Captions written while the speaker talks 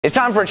It's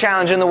time for a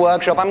challenge in the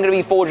workshop. I'm going to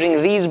be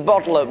forging these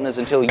bottle openers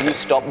until you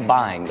stop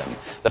buying them.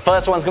 The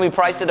first one's going to be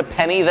priced at a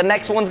penny, the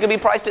next one's going to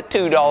be priced at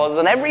 $2,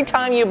 and every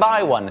time you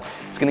buy one,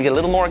 it's going to get a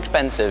little more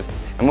expensive,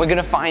 and we're going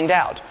to find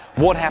out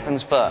what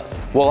happens first.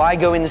 Will I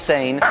go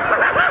insane?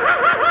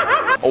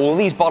 Or will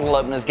these bottle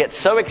openers get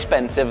so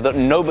expensive that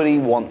nobody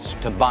wants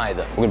to buy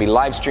them? We're going to be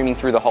live streaming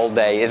through the whole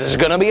day. Is this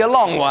going to be a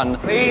long one?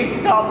 Please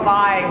stop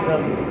buying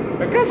them,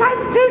 because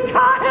I'm too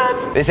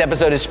tired. This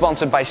episode is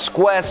sponsored by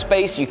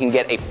Squarespace. You can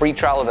get a free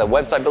trial of their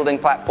website building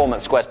platform at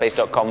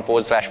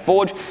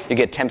squarespace.com/forge. You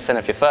get 10%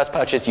 off your first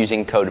purchase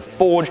using code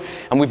FORGE.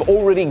 And we've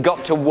already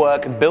got to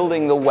work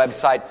building the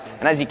website.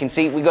 And as you can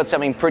see, we've got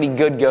something pretty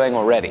good going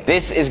already.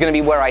 This is going to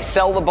be where I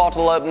sell the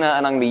bottle opener,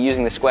 and I'm going to be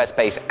using the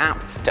Squarespace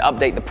app to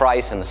update the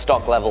price and the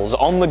stock levels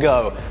on the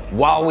go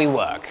while we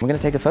work. We're going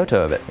to take a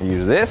photo of it.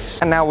 Use this,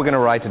 and now we're going to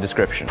write a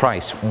description.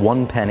 Price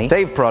 1 penny.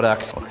 Save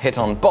product. We'll hit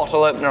on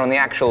bottle opener on the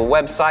actual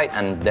website,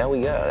 and there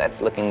we go.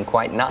 That's looking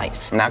quite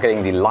nice. I'm now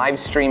getting the live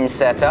stream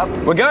set up.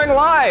 We're going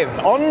live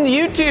on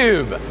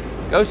YouTube.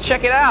 Go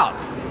check it out.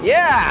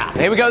 Yeah!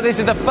 Here we go. This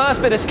is the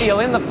first bit of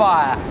steel in the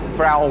fire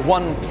for our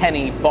 1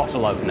 penny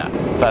bottle opener.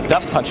 First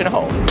up, punch in a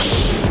hole.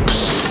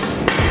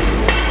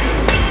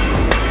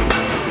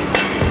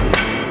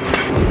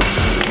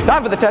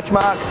 Time for the touch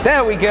mark.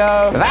 There we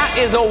go. That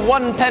is a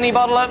 1 penny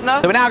bottle opener.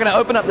 So we're now going to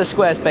open up the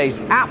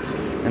Squarespace app.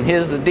 And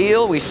here's the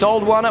deal. We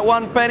sold one at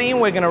 1 penny,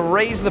 and we're going to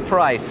raise the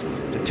price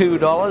to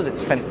 $2.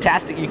 It's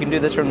fantastic. You can do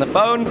this from the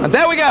phone. And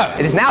there we go.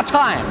 It is now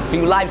time for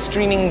you live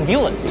streaming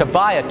viewers to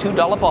buy a $2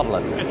 bottle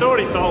opener. It's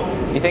already sold.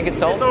 You think it's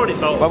sold? It's already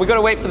sold. Well, we've got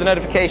to wait for the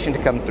notification to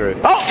come through.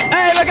 Oh,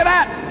 hey, look at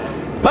that.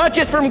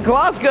 Purchase from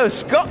Glasgow,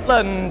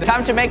 Scotland.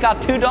 Time to make our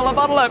 $2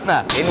 bottle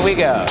opener. In we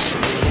go.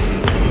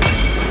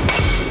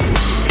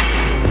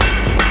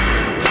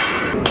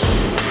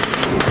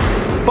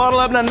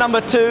 Bottle opener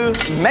number 2,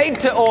 made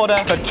to order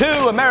for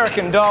 $2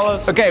 American.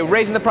 Okay,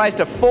 raising the price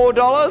to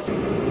 $4.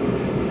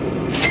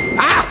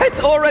 Ah, it's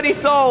already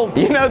sold.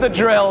 You know the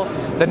drill.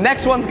 The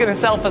next one's gonna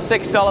sell for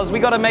 $6. We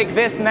gotta make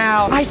this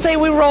now. I say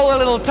we roll a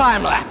little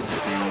time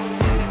lapse.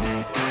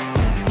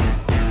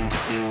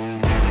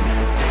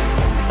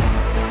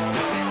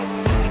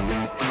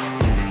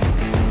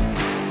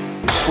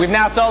 We've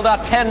now sold our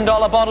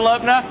 $10 bottle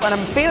opener, and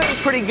I'm feeling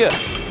pretty good.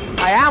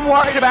 I am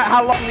worried about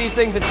how long these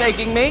things are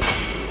taking me.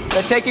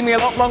 They're taking me a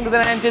lot longer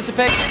than I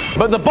anticipated,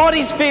 but the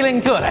body's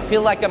feeling good. I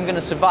feel like I'm going to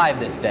survive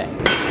this day.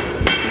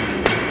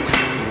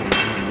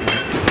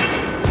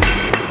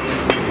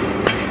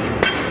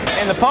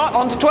 In the pot,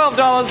 on to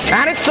 $12,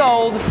 and it's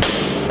sold.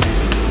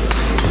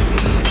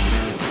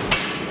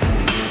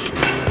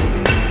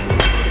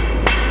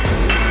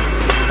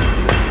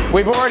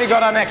 We've already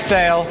got our next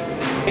sale.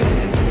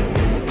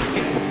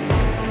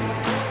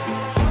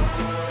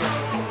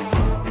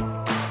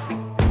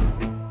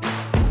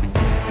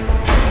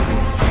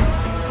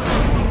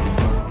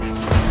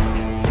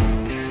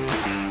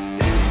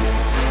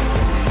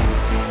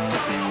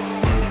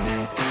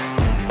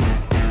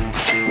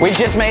 We've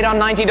just made our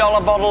 $90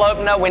 bottle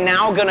opener. We're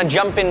now going to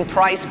jump in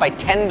price by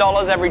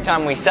 $10 every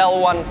time we sell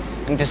one.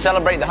 And to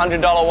celebrate the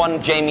 $100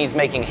 one, Jamie's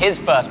making his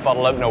first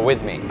bottle opener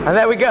with me. And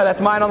there we go. That's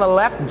mine on the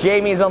left,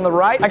 Jamie's on the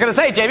right. I gotta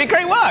say, Jamie,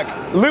 great work.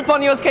 Loop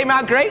on yours came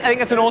out great. I think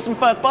that's an awesome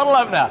first bottle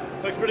opener.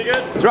 Looks pretty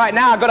good. That's right.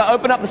 Now I've got to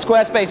open up the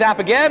Squarespace app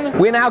again.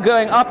 We're now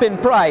going up in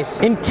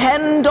price in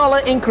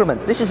 $10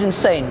 increments. This is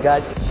insane,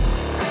 guys.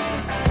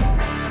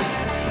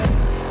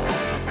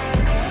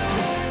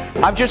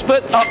 I've just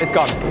put, oh, it's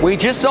gone. We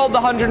just sold the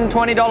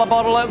 $120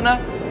 bottle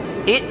opener.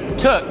 It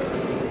took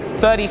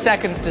 30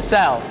 seconds to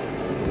sell.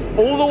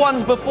 All the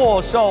ones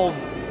before sold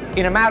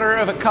in a matter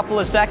of a couple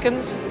of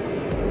seconds.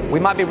 We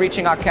might be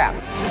reaching our cap.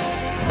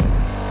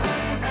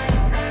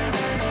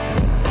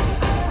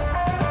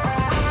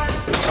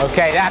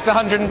 Okay, that's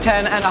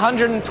 110 and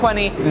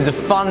 120. This is a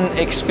fun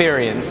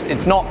experience.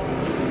 It's not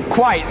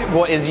quite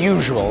what is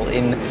usual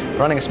in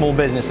running a small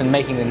business and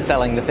making and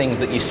selling the things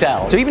that you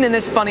sell. So even in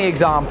this funny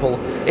example,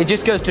 it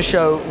just goes to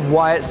show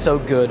why it's so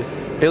good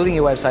building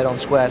your website on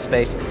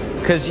Squarespace,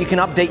 because you can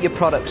update your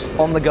products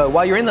on the go.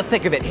 While you're in the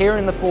thick of it, here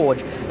in the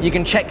Forge, you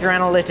can check your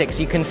analytics,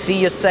 you can see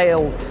your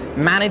sales,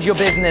 manage your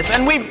business,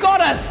 and we've got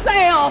a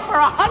sale for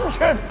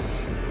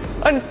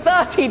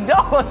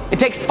 $130. It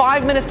takes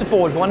 5 minutes to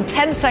forge one,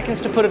 10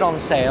 seconds to put it on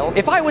sale.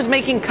 If I was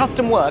making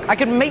custom work, I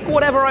could make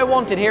whatever I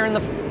wanted here in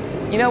the...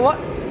 You know what?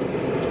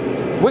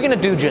 We're gonna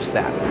do just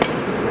that.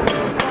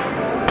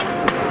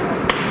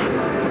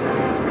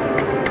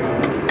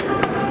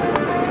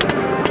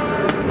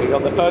 We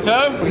got the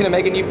photo. We're gonna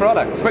make a new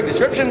product. Quick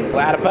description.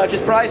 We'll add a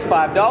purchase price,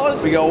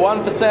 $5. We got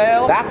one for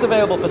sale. That's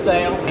available for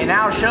sale. It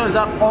now shows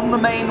up on the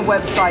main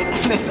website,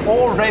 and it's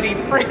already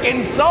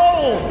freaking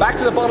sold. Back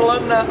to the bottle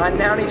opener. I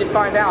now need to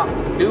find out,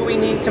 do we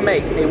need to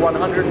make a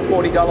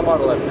 $140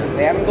 bottle opener?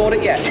 They haven't bought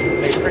it yet.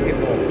 They freaking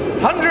bought it.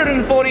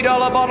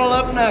 $140 bottle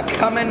opener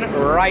coming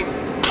right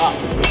up.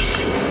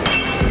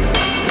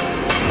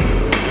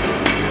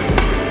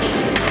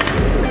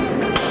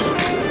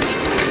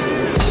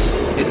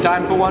 It's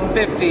time for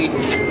 150.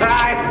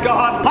 Ah, it's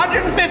gone.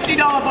 $150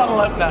 bottle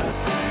opener.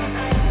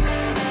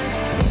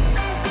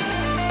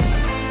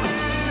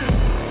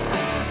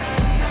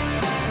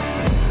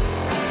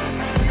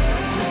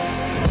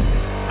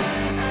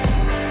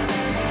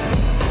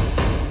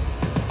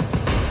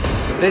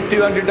 This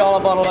 $200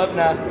 bottle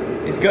opener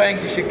is going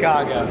to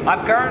Chicago.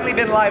 I've currently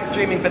been live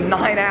streaming for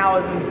 9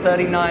 hours and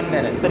 39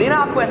 minutes. But in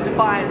our quest to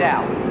find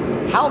out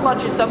how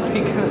much is somebody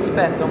going to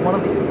spend on one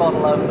of these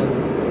bottle openers,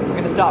 we're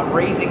going to start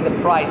raising the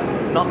price,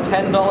 not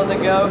 $10 a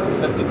go,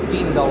 but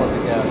 $15 a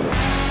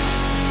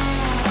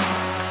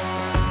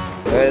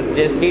go. Let's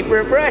just keep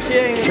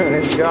refreshing.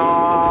 It's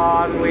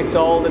gone. We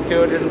sold a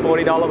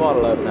 $240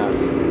 bottle opener.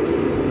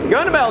 It's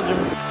going to Belgium.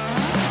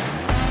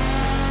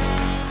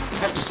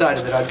 I've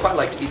decided that I'd quite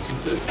like to eat some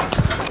food.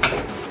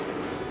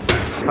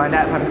 Find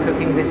out if I'm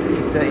cooking this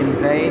pizza in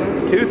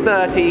vain.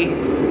 2:30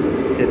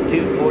 to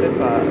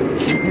 2:45.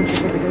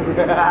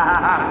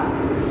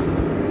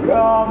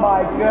 Oh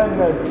my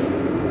goodness.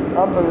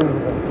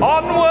 Unbelievable.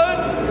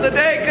 Onwards, the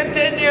day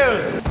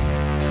continues.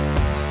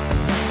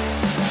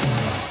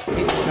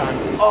 Pizza time.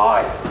 Oh,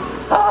 it's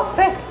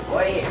perfect.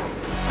 Oh, yes.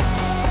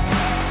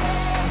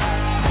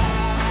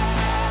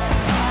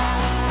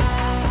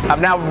 I've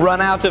now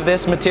run out of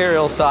this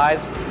material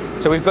size,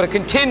 so we've got to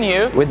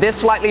continue with this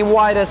slightly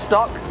wider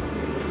stock.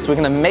 So we're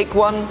going to make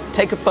one,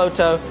 take a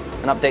photo,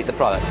 and update the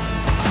product.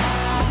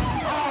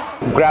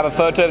 Grab a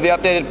photo of the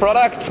updated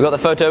product. We've got the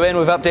photo in,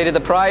 we've updated the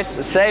price,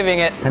 saving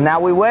it, and now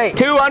we wait.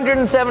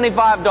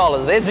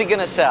 $275. Is it going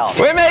to sell?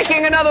 We're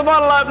making another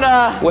bottle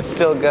opener. We're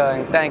still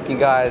going. Thank you,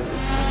 guys.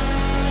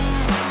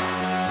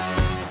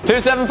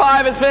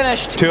 $275 is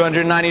finished.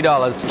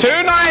 $290.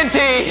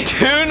 $290.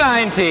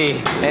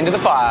 $290. Into the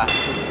fire.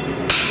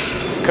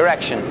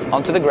 Correction.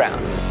 Onto the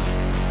ground.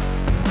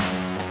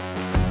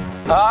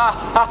 Ha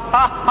ha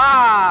ha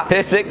ha!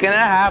 Is it gonna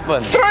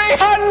happen?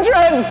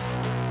 300!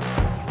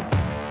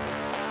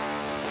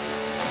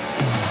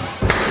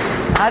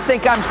 I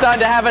think I'm starting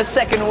to have a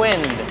second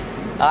wind.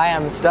 I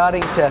am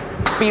starting to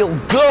feel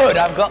good.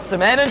 I've got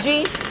some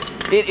energy.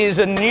 It is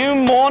a new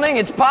morning.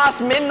 It's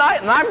past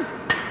midnight, and I'm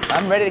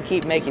ready to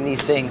keep making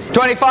these things.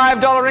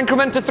 $25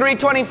 increment to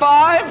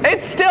 $325.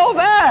 It's still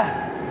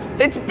there.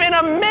 It's been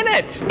a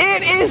minute.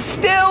 It is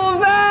still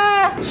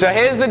there. So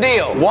here's the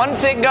deal.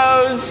 Once it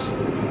goes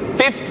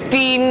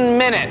 15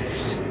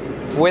 minutes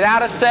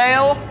without a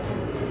sale,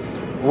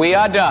 we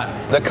are done.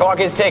 The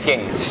clock is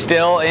ticking.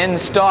 Still in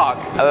stock.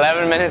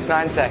 11 minutes,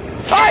 9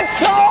 seconds. Oh, it's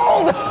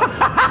sold!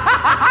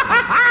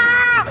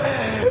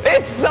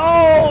 It's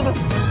sold!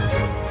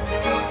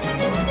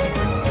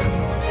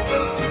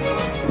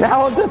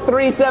 Now it's a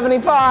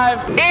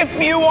 $375. If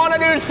you want to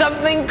do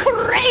something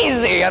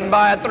crazy and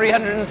buy a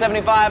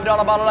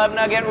 $375 bottle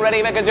opener, get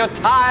ready because your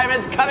time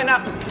is coming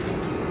up.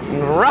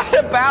 Right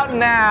about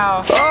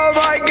now. Oh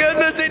my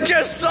goodness, it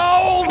just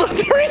sold!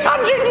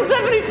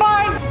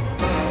 $375!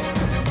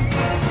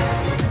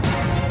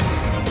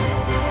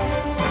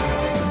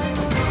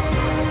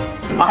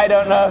 I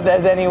don't know if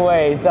there's any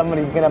way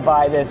somebody's gonna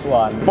buy this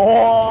one.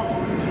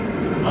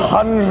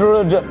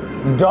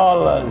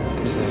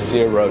 $400.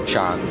 Zero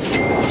chance.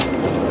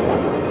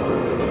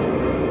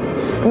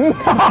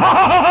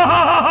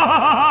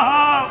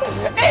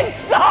 It's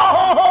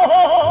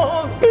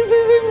sold! This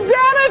is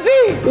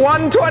insanity!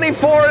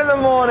 1:24 in the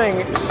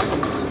morning.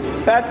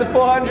 That's the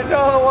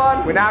 $400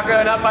 one. We're now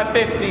going up by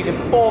 50 to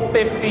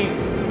 $450.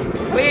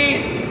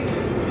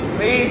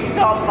 Please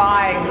stop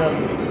buying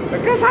them.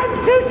 Because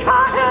I'm too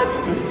tired.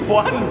 It's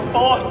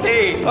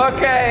 140.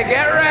 Okay,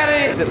 get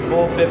ready. It's at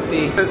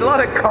 450. There's a lot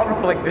of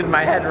conflict in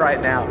my head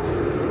right now.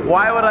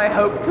 Why would I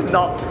hope to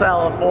not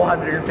sell a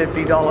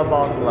 $450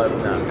 bottle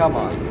opener? Come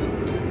on.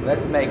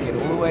 Let's make it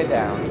all the way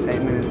down.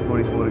 8 minutes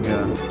 44 to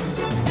go.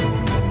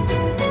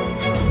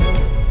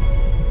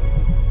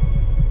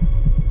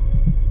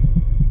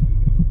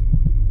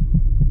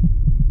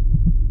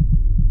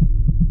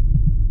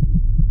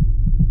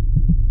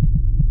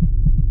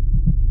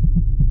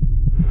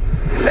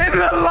 In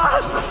the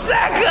last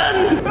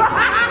second!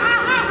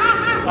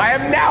 I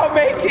am now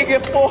making a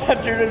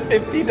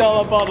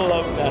 $450 bottle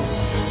opener.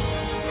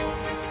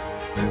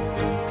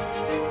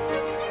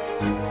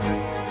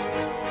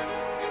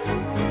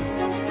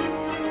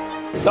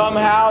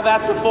 Somehow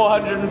that's a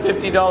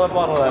 $450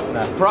 bottle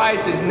opener.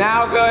 Price is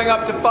now going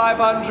up to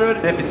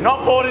 $500. If it's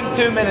not bought in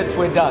 2 minutes,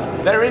 we're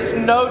done. There is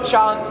no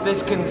chance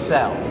this can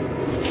sell.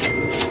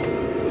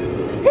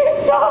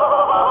 It's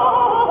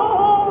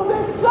sold!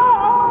 It's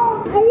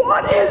sold!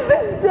 What is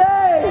this day?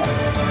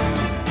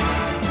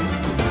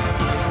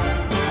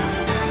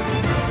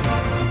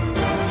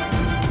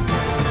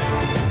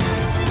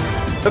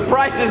 The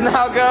price is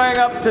now going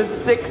up to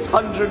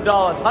 $600.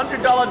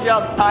 $100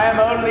 jump. I am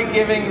only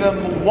giving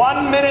them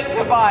 1 minute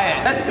to buy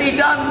it. Let's be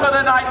done for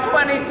the night.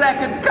 20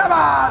 seconds. Come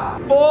on.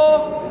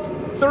 4,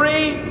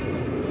 3,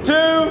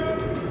 2,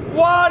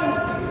 1.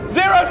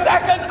 0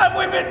 seconds. And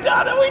we've been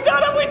done. And we're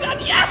done. And we're done.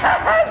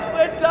 Yes,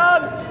 we're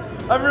done.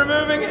 I'm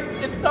removing it.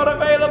 It's not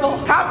available.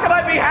 How can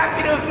I be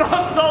happy to have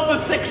not sold the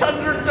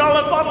 $600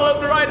 bottle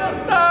opener? I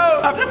don't know.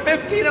 After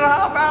 15 and a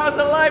half hours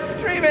of live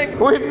streaming,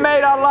 we've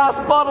made our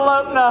last bottle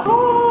opener.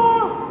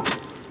 Oh.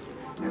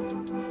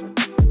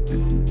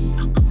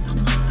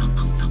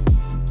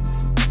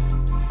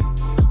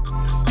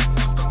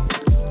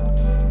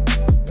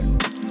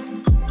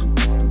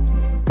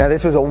 Now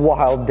this was a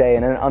wild day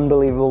and an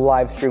unbelievable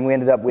live stream. We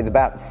ended up with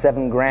about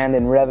 7 grand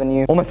in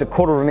revenue, almost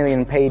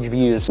 250,000 page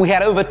views. We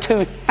had over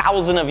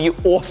 2,000 of you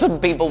awesome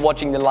people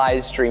watching the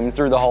live stream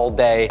through the whole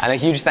day. And a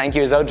huge thank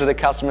you is owed to the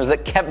customers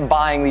that kept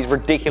buying these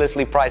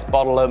ridiculously priced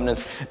bottle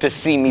openers to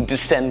see me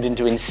descend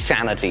into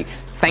insanity.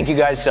 Thank you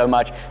guys so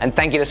much, and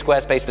thank you to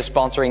Squarespace for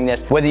sponsoring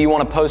this. Whether you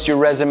want to post your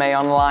resume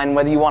online,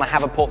 whether you want to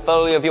have a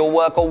portfolio of your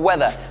work, or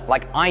whether,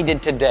 like I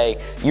did today,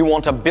 you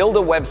want to build a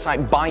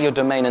website, buy your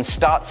domain, and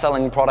start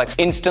selling products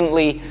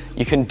instantly,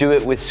 you can do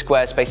it with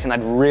Squarespace, and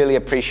I'd really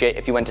appreciate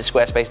if you went to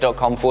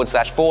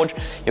squarespace.com/forge.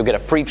 You'll get a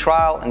free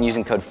trial, and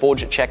using code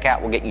FORGE at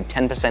checkout will get you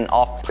 10%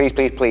 off. Please,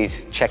 please,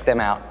 please check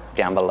them out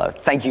down below.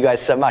 Thank you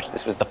guys so much.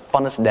 This was the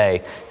funnest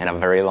day in a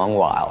very long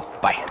while.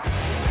 Bye.